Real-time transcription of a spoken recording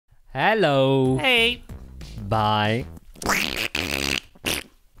Hello. Hey. Bye.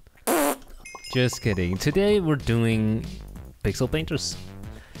 Just kidding. Today we're doing Pixel Painters.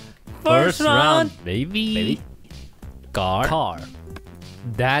 First round, baby. Car.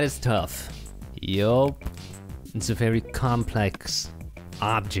 That is tough. Yup. It's a very complex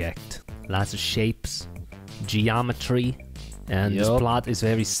object. Lots of shapes, geometry, and this plot is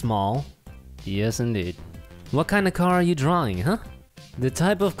very small. Yes, indeed. What kind of car are you drawing, huh? The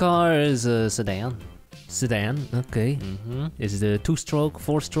type of car is a sedan. Sedan, okay. Is it a 2-stroke,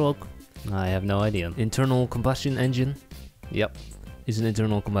 4-stroke? I have no idea. Internal combustion engine? Yep. It's an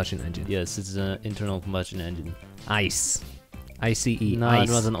internal combustion engine. Yes, it's an internal combustion engine. ICE. ICE. No, ICE.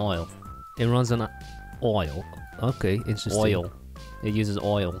 it runs on oil. It runs on oil. Okay, interesting. Oil. It uses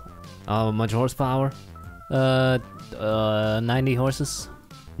oil. How much horsepower? 90 horses.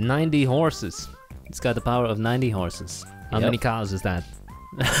 90 horses. It's got the power of 90 horses. How many cows is that?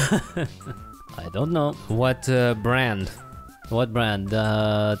 I don't know. What brand? What brand?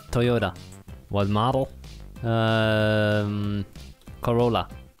 Toyota. What model? Corolla.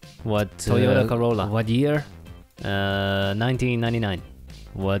 What Toyota Corolla. What year? 1999.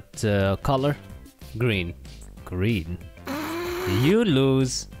 What color? Green. Green. You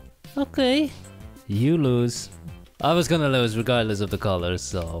lose. Okay. You lose. I was gonna lose regardless of the color,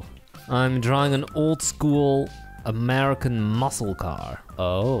 so... I'm drawing an old school American muscle car.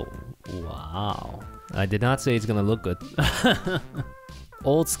 Oh, wow. I did not say it's gonna look good.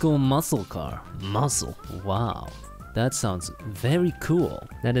 Old school muscle car. Muscle. Wow. That sounds very cool.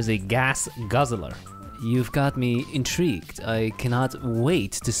 That is a gas guzzler. You've got me intrigued. I cannot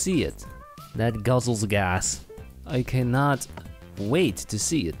wait to see it. That guzzles gas. I cannot wait to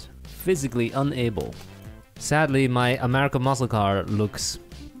see it. Physically unable. Sadly, my American muscle car looks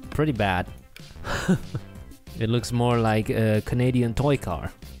pretty bad. It looks more like a Canadian toy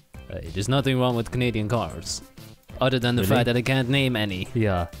car. There's nothing wrong with Canadian cars. Other than the fact that I can't name any.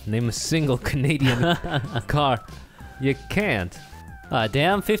 Yeah, name a single Canadian car. You can't.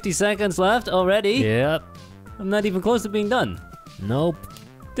 Damn, 50 seconds left already? Yep. I'm not even close to being done. Nope.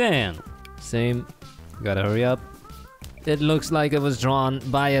 Damn. Same. Gotta hurry up. It looks like it was drawn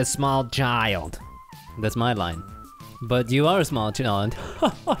by a small child. That's my line. But you are a small child.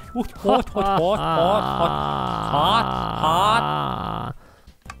 Hot.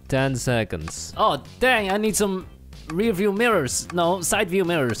 10 seconds. Oh, dang, I need some rear view mirrors. No, side view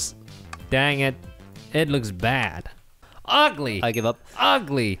mirrors. Dang it. It looks bad. Ugly. I give up.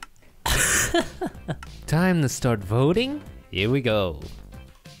 Ugly. Time to start voting? Here we go.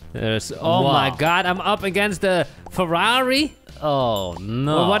 There's, oh my god, I'm up against the Ferrari? Oh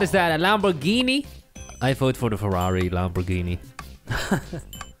no. Well, what is that, a Lamborghini? I vote for the Ferrari Lamborghini.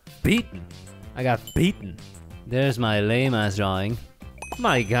 Beaten. I got beaten. There's my lame ass drawing.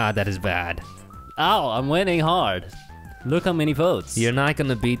 My god, that is bad. Ow, I'm winning hard. Look how many votes. You're not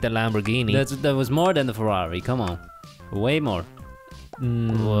gonna beat the Lamborghini. That was more than the Ferrari, come on. Way more.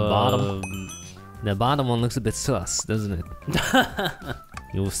 Bottom. The bottom one looks a bit sus, doesn't it?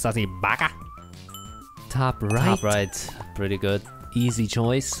 You sussy baka. Top right. Top right, pretty good. Easy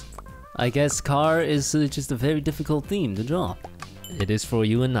choice. I guess car is just a very difficult theme to draw. It is for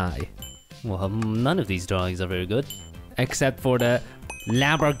you and I. Well, none of these drawings are very good. Except for the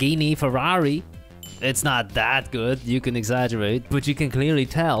Lamborghini Ferrari. It's not that good, you can exaggerate. But you can clearly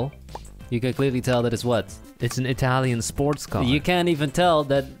tell. You can clearly tell that it's what? It's an Italian sports car. You can't even tell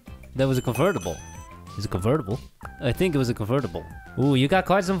that that was a convertible. Is it convertible? I think it was a convertible. Ooh, you got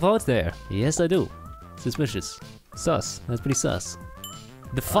quite some votes there. Yes, I do. Suspicious. Sus. That's pretty sus.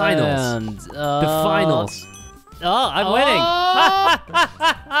 The finals. And, the finals. Oh, I'm winning!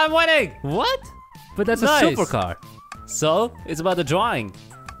 I'm winning! What? But that's Nice. a supercar. So, it's about the drawing.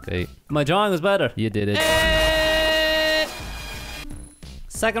 Okay. My drawing was better. You did it.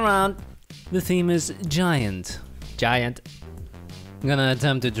 Second round. The theme is giant. Giant. I'm gonna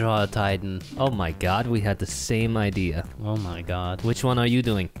attempt to draw a Titan. Oh my god, we had the same idea. Oh my god. Which one are you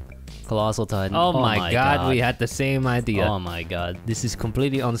doing? Colossal Titan. Oh my god, we had the same idea. Oh my god. This is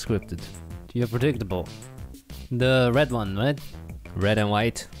completely unscripted. You're predictable. The red one, right? Red and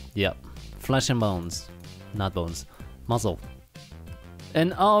white. Yep. Flesh and bones. Not bones. Muscle.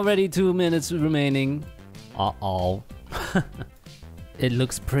 And already 2 minutes remaining. Uh-oh. It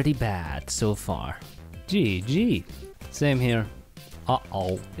looks pretty bad so far. GG. Same here.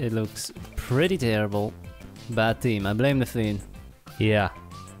 Uh-oh. It looks pretty terrible. Bad team. I blame the Fiend. Yeah.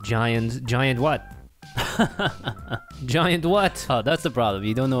 Giant what? Giant what? Oh, that's the problem.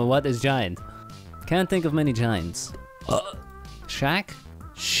 You don't know what is giant. Can't think of many giants. Shaq?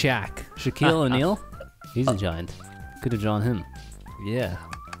 Shaq. Shaquille O'Neal? He's a giant. Could have drawn him. Yeah.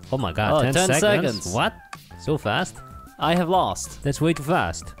 Oh my god, Oh, 10 10 seconds? seconds. What? So fast? I have lost. That's way too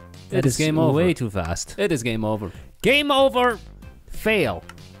fast. It is game over. Way too fast. It is game over. Game over! Fail.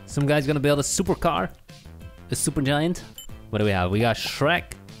 Some guy's gonna build a supercar. A super giant? What do we have? We got Shrek.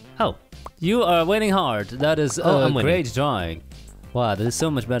 Oh, You are winning hard. That is I'm a winning. great drawing. Wow, that is so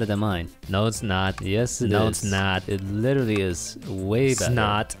much better than mine. no, it's not. Yes, it is. No, it's not. It literally is way It's better.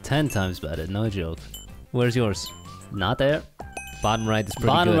 not. 10 times better, no joke. Where's yours? Not there. Bottom right is pretty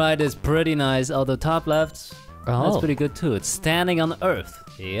Bottom good. right is pretty nice, although top left, that's Oh. pretty good too. It's standing on Earth.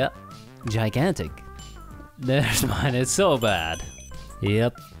 Yep. Gigantic. There's mine, it's so bad.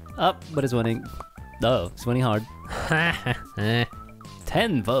 Yep. Up, but it's winning. Oh, it's winning hard. Eh.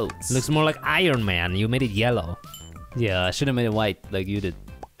 10 votes. Looks more like Iron Man. You made it yellow. Yeah, I should have made it white like you did.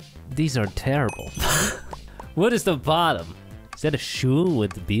 These are terrible. What is the bottom? Is that a shoe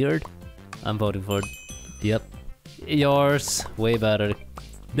with a beard? I'm voting for it. Yep. Yours, way better.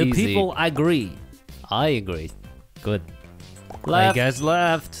 The Easy. people agree. I agree. Good. Left. I guess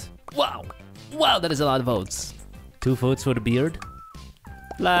left. Wow. Wow, that is a lot of votes. 2 votes for the beard.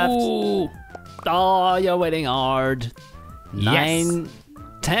 Left. Ooh. Oh, you're winning hard. Yes. 9,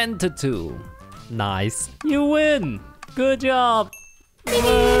 10 to 2. Nice. You win. Good job.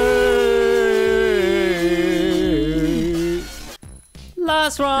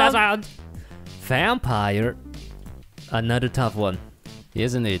 Last round. Last round. Vampire. Another tough one.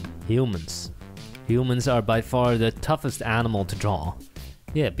 Isn't it? Humans. Humans are by far the toughest animal to draw.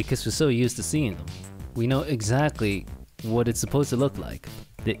 Yeah, because we're so used to seeing them. We know exactly what it's supposed to look like.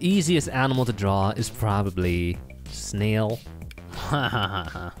 The easiest animal to draw is probably snail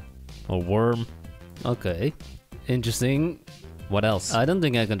or worm. Okay. Interesting. What else? I don't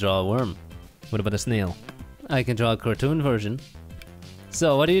think I can draw a worm. What about a snail? I can draw a cartoon version.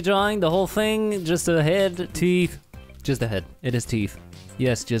 So, what are you drawing? The whole thing? Just a head? Teeth. Just a head. It is teeth.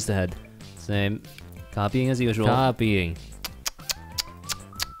 Yes, just the head. Same. Copying as usual. Copying.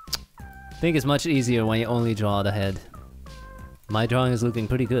 I think it's much easier when you only draw the head. My drawing is looking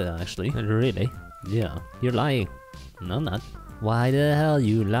pretty good, actually. Really? Yeah. You're lying. No, I'm not. Why the hell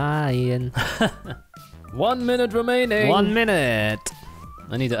you lying? 1 minute remaining. 1 minute.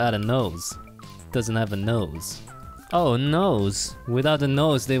 I need to add a nose. Doesn't have a nose. Oh, nose. Without a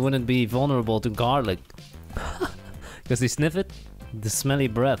nose, they wouldn't be vulnerable to garlic. Because they sniff it? The smelly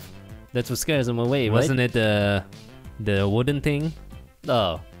breath. That's what scares them away, right? Wasn't it the wooden thing?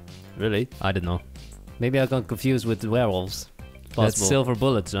 Oh, really? I don't know. Maybe I got confused with werewolves. That's Possible. silver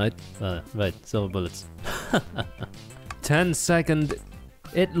bullets, right? Right, silver bullets. 10 second.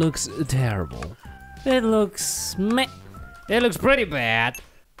 It looks terrible. It looks meh. It looks pretty bad.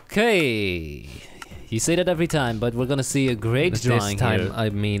 Okay. You say that every time, but we're gonna see a great This drawing time here. I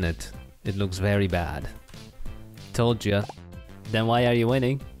mean it. It looks very bad. Told ya. Then why are you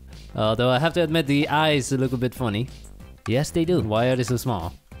winning? Although I have to admit the eyes look a bit funny. Yes, they do. Why are they so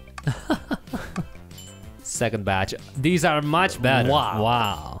small? Second batch. These are much better. Wow.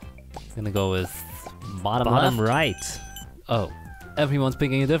 Wow. Gonna go with bottom Bottom left. right. Oh, everyone's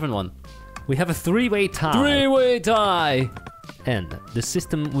picking a different one. We have a 3-way tie. Three-way tie. And the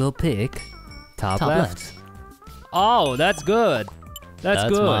system will pick top, Top left. Oh, that's good. That's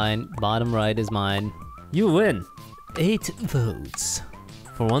good. Mine. Bottom right is mine. You win. 8 votes.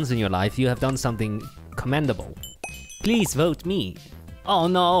 For once in your life, you have done something commendable. Please vote me. Oh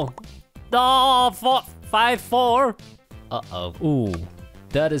no. No, 5-4. Uh-oh. Ooh.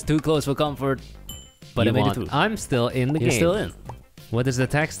 That is too close for comfort. But You I made won. it through. I'm still in the You're game. still in. What does the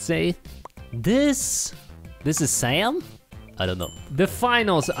text say? This is Sam? I don't know. The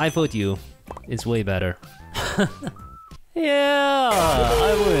finals, I vote you. It's way better. Yeah,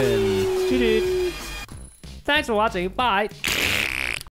 I win. Thanks for watching. Bye.